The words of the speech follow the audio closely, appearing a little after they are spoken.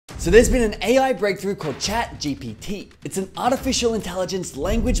So there's been an AI breakthrough called ChatGPT. It's an artificial intelligence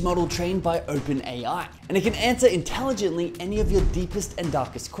language model trained by OpenAI, and it can answer intelligently any of your deepest and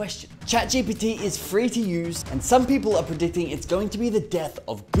darkest questions. ChatGPT is free to use, and some people are predicting it's going to be the death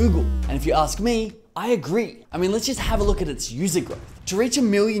of Google. And if you ask me, I agree. I mean, let's just have a look at its user growth. To reach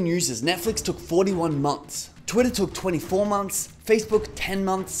 1 million users, Netflix took 41 months. Twitter took 24 months, Facebook 10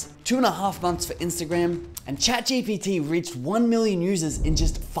 months, 2.5 months for Instagram, and ChatGPT reached 1 million users in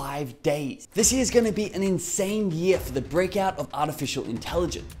just 5 days. This year is going to be an insane year for the breakout of artificial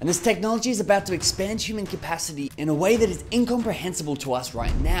intelligence, and this technology is about to expand human capacity in a way that is incomprehensible to us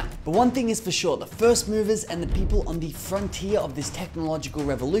right now. But one thing is for sure, the first movers and the people on the frontier of this technological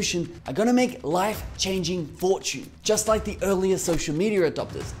revolution are going to make life-changing fortune, just like the earliest social media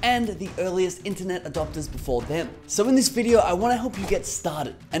adopters and the earliest internet adopters before them. So in this video, I want to help you get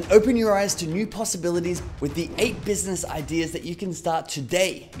started and open your eyes to new possibilities with the 8 business ideas that you can start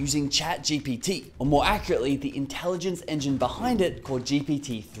today using ChatGPT, or more accurately, the intelligence engine behind it called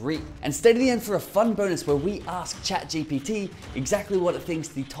GPT-3. And stay to the end for a fun bonus where we ask ChatGPT exactly what it thinks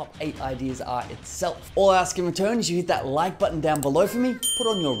the top 8 ideas are itself. All I ask in return is you hit that like button down below for me, put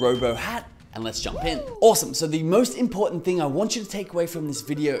on your robo hat, and let's jump in. Awesome, so the most important thing I want you to take away from this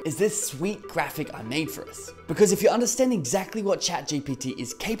video is this sweet graphic I made for us. Because if you understand exactly what ChatGPT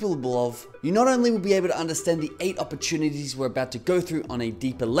is capable of, you not only will be able to understand the 8 opportunities we're about to go through on a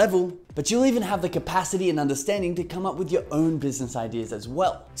deeper level, but you'll even have the capacity and understanding to come up with your own business ideas as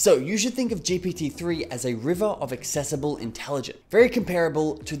well. So you should think of GPT-3 as a river of accessible intelligence, very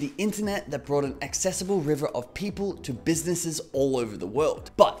comparable to the internet that brought an accessible river of people to businesses all over the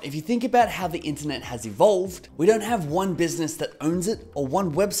world. But if you think about how the internet has evolved, we don't have one business that owns it or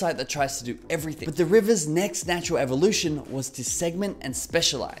one website that tries to do everything. But the river's next natural evolution was to segment and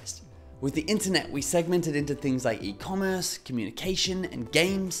specialize. With the internet, we segmented into things like e-commerce, communication, and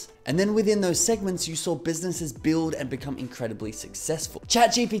games. And then within those segments, you saw businesses build and become incredibly successful.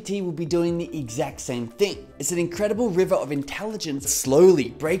 ChatGPT will be doing the exact same thing. It's an incredible river of intelligence, slowly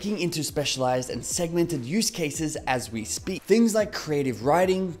breaking into specialized and segmented use cases as we speak. Things like creative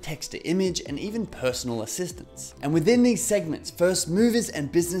writing, text to image, and even personal assistance. And within these segments, first movers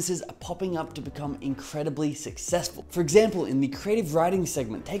and businesses are popping up to become incredibly successful. For example, in the creative writing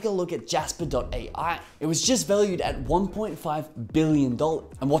segment, take a look at Jasper.ai. It was just valued at $1.5 billion.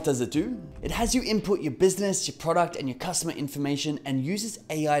 And what does it do? It has you input your business, your product, and your customer information and uses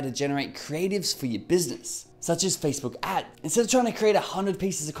AI to generate creatives for your business, such as Facebook ad. Instead of trying to create 100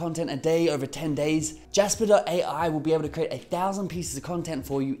 pieces of content a day over 10 days, Jasper.ai will be able to create 1,000 pieces of content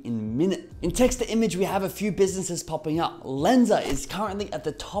for you in minutes. In text to image, we have a few businesses popping up. Lensa is currently at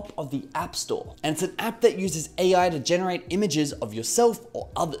the top of the App Store, and it's an app that uses AI to generate images of yourself or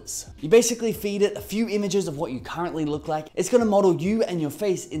others. You basically feed it a few images of what you currently look like. It's gonna model you and your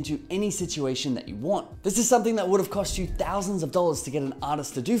face into any situation that you want. This is something that would have cost you thousands of dollars to get an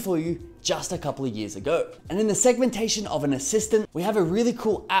artist to do for you just a couple of years ago. And in the segmentation of an assistant, we have a really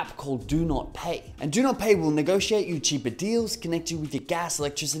cool app called Do Not Pay. And Do Not Pay will negotiate you cheaper deals, connect you with your gas,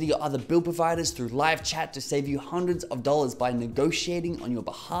 electricity, or other bill providers through live chat to save you hundreds of dollars by negotiating on your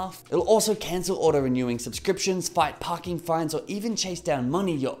behalf. It'll also cancel auto-renewing subscriptions, fight parking fines, or even chase down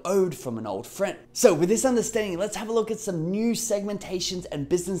money you're owed from an old friend. So with this understanding, let's have a look at some new segmentations and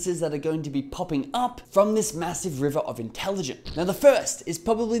businesses that are going to be popping up from this massive river of intelligence. Now the first is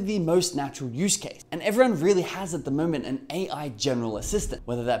probably the most natural use case, and everyone really has at the moment an AI general assistant,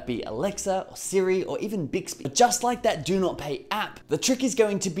 whether that be Alexa or Siri or even Bixby. But just like that Do Not Pay app, the trick is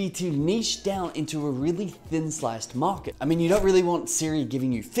going to be to niche down into a really thin sliced market. I mean, you don't really want Siri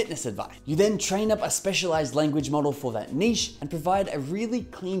giving you fitness advice. You then train up a specialized language model for that niche and provide a really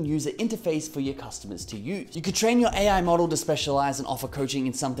clean user interface for your customers to use. You could train your AI model to specialize and offer coaching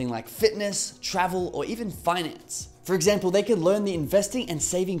in something like fitness, travel, or even finance. For example, they could learn the investing and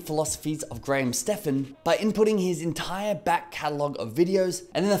saving philosophies of Graham Stephan by inputting his entire back catalog of videos,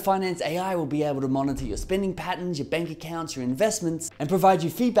 and then the finance AI will be able to monitor your spending patterns, your bank accounts, your investments, and provide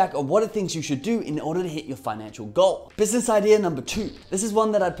you feedback on what it thinks you should do in order to hit your financial goal. Business idea number 2. This is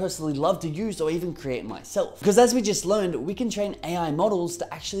one that I'd personally love to use or even create myself. Because as we just learned, we can train AI models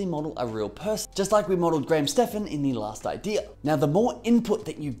to actually model a real person, just like we modeled Graham Stephan in the last idea. Now, the more input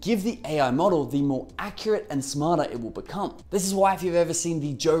that you give the AI model, the more accurate and smarter it will become. This is why if you've ever seen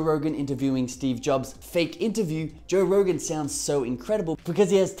the Joe Rogan interviewing Steve Jobs fake interview, Joe Rogan sounds so incredible because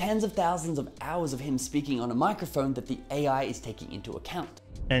he has tens of thousands of hours of him speaking on a microphone that the AI is taking into account.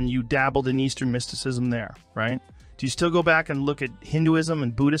 And you dabbled in Eastern mysticism there, right? Do you still go back and look at Hinduism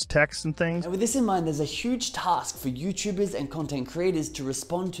and Buddhist texts and things? And with this in mind, there's a huge task for YouTubers and content creators to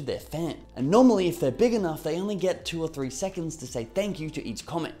respond to their fan. And normally, if they're big enough, they only get 2 or 3 seconds to say thank you to each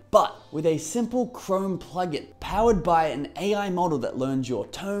comment. But with a simple Chrome plugin powered by an AI model that learns your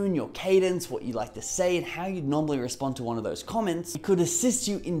tone, your cadence, what you like to say, and how you'd normally respond to one of those comments, it could assist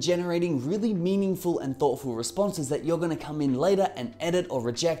you in generating really meaningful and thoughtful responses that you're going to come in later and edit or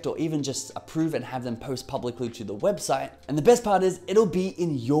reject or even just approve and have them post publicly to the website. And the best part is it'll be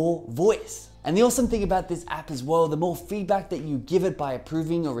in your voice. And the awesome thing about this app as well, the more feedback that you give it by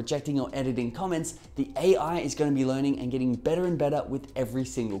approving or rejecting or editing comments, the AI is going to be learning and getting better and better with every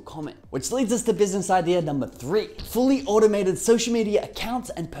single comment. Which leads us to business idea number 3, fully automated social media accounts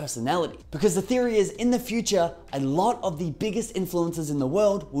and personality. Because the theory is in the future, a lot of the biggest influencers in the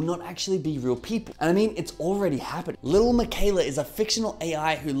world will not actually be real people. And I mean, it's already happening. Little Michaela is a fictional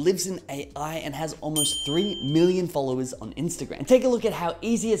AI who lives in AI and has almost 3 million followers on Instagram. And take a look at how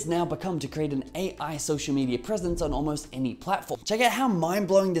easy it's now become to create an AI social media presence on almost any platform. Check out how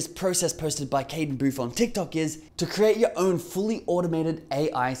mind-blowing this process posted by Caden Booth on TikTok is to create your own fully automated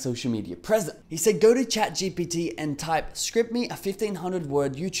AI social media presence. He said, go to ChatGPT and type, script me a 1500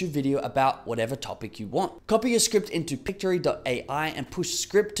 word YouTube video about whatever topic you want. Copy your script into pictory.ai and push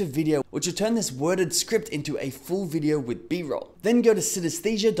script to video, which will turn this worded script into a full video with B-roll. Then go to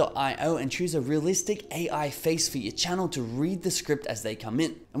synesthesia.io and choose a realistic AI face for your channel to read the script as they come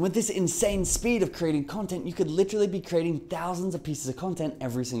in. And with this insane speed of creating content, you could literally be creating thousands of pieces of content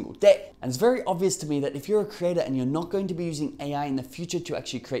every single day. And it's very obvious to me that if you're a creator and you're not going to be using AI in the future to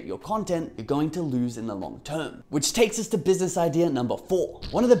actually create your content, you're going to lose in the long term. Which takes us to business idea number 4.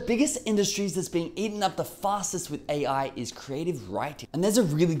 One of the biggest industries that's being eaten up the fastest with AI is creative writing. And there's a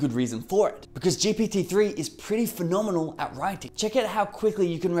really good reason for it, because GPT-3 is pretty phenomenal at writing. Check out how quickly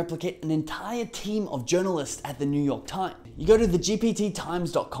you can replicate an entire team of journalists at the New York Times. You go to the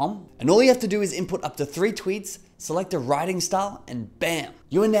gpttimes.com and all you have to do is input up to 3 tweets, select a writing style, and bam,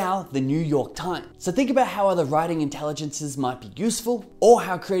 you are now the New York Times. So think about how other writing intelligences might be useful, or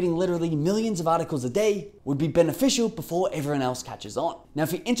how creating literally millions of articles a day would be beneficial before everyone else catches on. Now,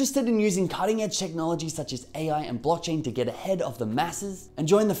 if you're interested in using cutting edge technology such as AI and blockchain to get ahead of the masses and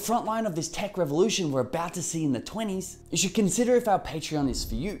join the front line of this tech revolution we're about to see in the 20s, you should consider if our Patreon is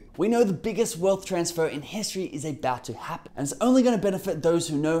for you. We know the biggest wealth transfer in history is about to happen, and it's only going to benefit those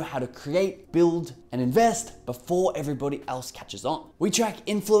who know how to create, build, and invest before everybody else catches on. We track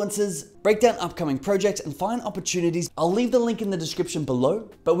influencers, break down upcoming projects, and find opportunities. I'll leave the link in the description below,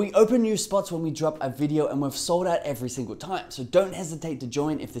 but we open new spots when we drop a video and we've sold out every single time. So don't hesitate to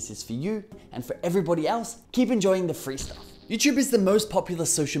join if this is for you, and for everybody else, keep enjoying the free stuff. YouTube is the most popular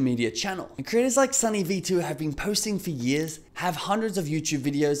social media channel, and creators like SunnyV2 have been posting for years, have hundreds of YouTube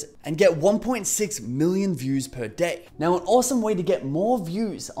videos, and get 1.6 million views per day. Now, an awesome way to get more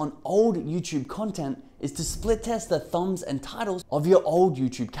views on old YouTube content is to split test the thumbs and titles of your old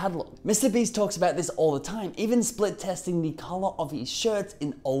YouTube catalog. MrBeast talks about this all the time, even split testing the color of his shirts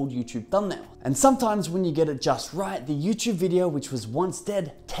in old YouTube thumbnails. And sometimes when you get it just right, the YouTube video, which was once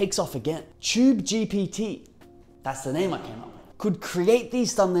dead, takes off again. TubeGPT, that's the name I came up with, could create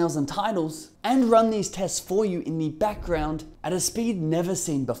these thumbnails and titles and run these tests for you in the background at a speed never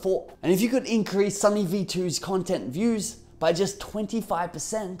seen before. And if you could increase SunnyV2's content views by just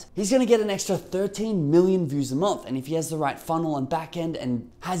 25%, he's gonna get an extra 13 million views a month. And if he has the right funnel and backend and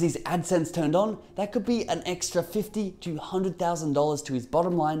has his AdSense turned on, that could be an extra $50,000 to $100,000 to his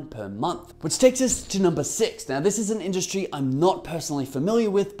bottom line per month. Which takes us to number 6. Now, this is an industry I'm not personally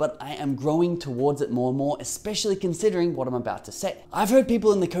familiar with, but I am growing towards it more and more, especially considering what I'm about to say. I've heard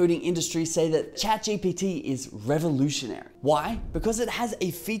people in the coding industry say that ChatGPT is revolutionary. Why? Because it has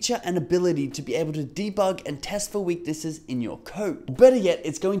a feature and ability to be able to debug and test for weaknesses in your code. Better yet,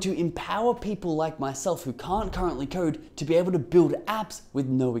 it's going to empower people like myself who can't currently code to be able to build apps with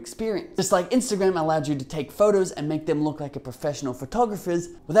no experience. Just like Instagram allowed you to take photos and make them look like a professional photographer's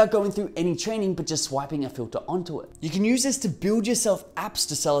without going through any training but just swiping a filter onto it. You can use this to build yourself apps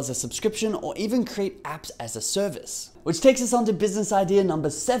to sell as a subscription or even create apps as a service. Which takes us on to business idea number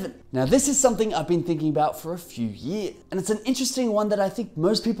 7. Now, this is something I've been thinking about for a few years, and it's an interesting one that I think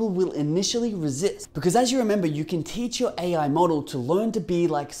most people will initially resist, because as you remember, you can teach your AI model to learn to be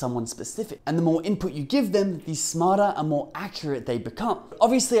like someone specific, and the more input you give them, the smarter and more accurate they become.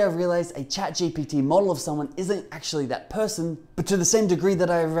 Obviously, I realize a ChatGPT model of someone isn't actually that person, but to the same degree that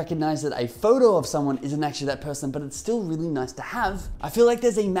I recognize that a photo of someone isn't actually that person, but it's still really nice to have, I feel like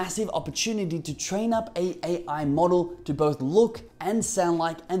there's a massive opportunity to train up a AI model to both look and sound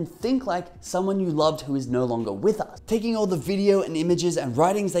like and think like someone you loved who is no longer with us. Taking all the video and images and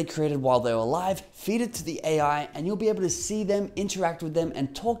writings they created while they were alive, feed it to the AI, and you'll be able to see them, interact with them,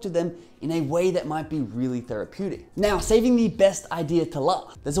 and talk to them in a way that might be really therapeutic. Now, saving the best idea to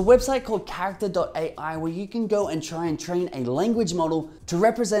last. There's a website called character.ai where you can go and try and train a language model to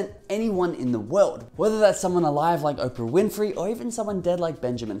represent anyone in the world, whether that's someone alive like Oprah Winfrey or even someone dead like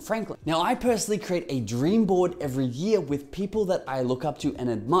Benjamin Franklin. Now, I personally create a dream board every year with people that I look up to and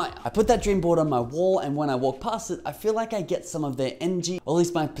admire. I put that dream board on my wall, and when I walk past it, I feel like I get some of their energy, or at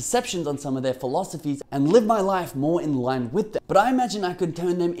least my perceptions on some of their philosophies, and live my life more in line with them. But I imagine I could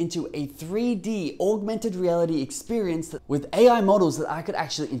turn them into a 3D augmented reality experience with AI models that I could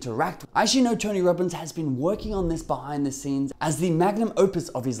actually interact with. I actually know Tony Robbins has been working on this behind the scenes as the magnum opus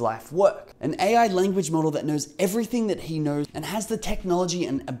of his life work. An AI language model that knows everything that he knows and has the technology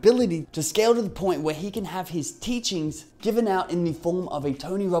and ability to scale to the point where he can have his teachings given out in the form of a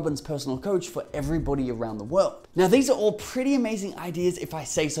Tony Robbins personal coach for everybody around the world. Now, these are all pretty amazing ideas if I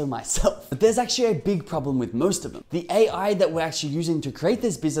say so myself, but there's actually a big problem with most of them. The AI that we're actually using to create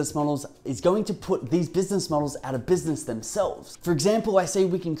these business models is going to put these business models out of business themselves. For example, I say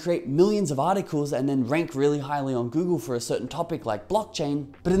we can create millions of articles and then rank really highly on Google for a certain topic like blockchain,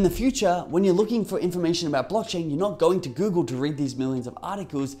 but in the future, when you're looking for information about blockchain, you're not going to Google to read these millions of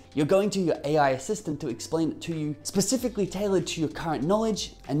articles, you're going to your AI assistant to explain it to you, specifically tailored to your current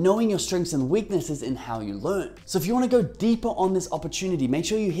knowledge and knowing your strengths and weaknesses in how you learn. So if you want to go deeper on this opportunity, make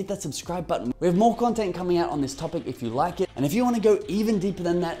sure you hit that subscribe button. We have more content coming out on this topic if you like it. And if you want to go even deeper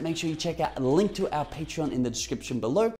than that, make sure you check out a link to our Patreon in the description below.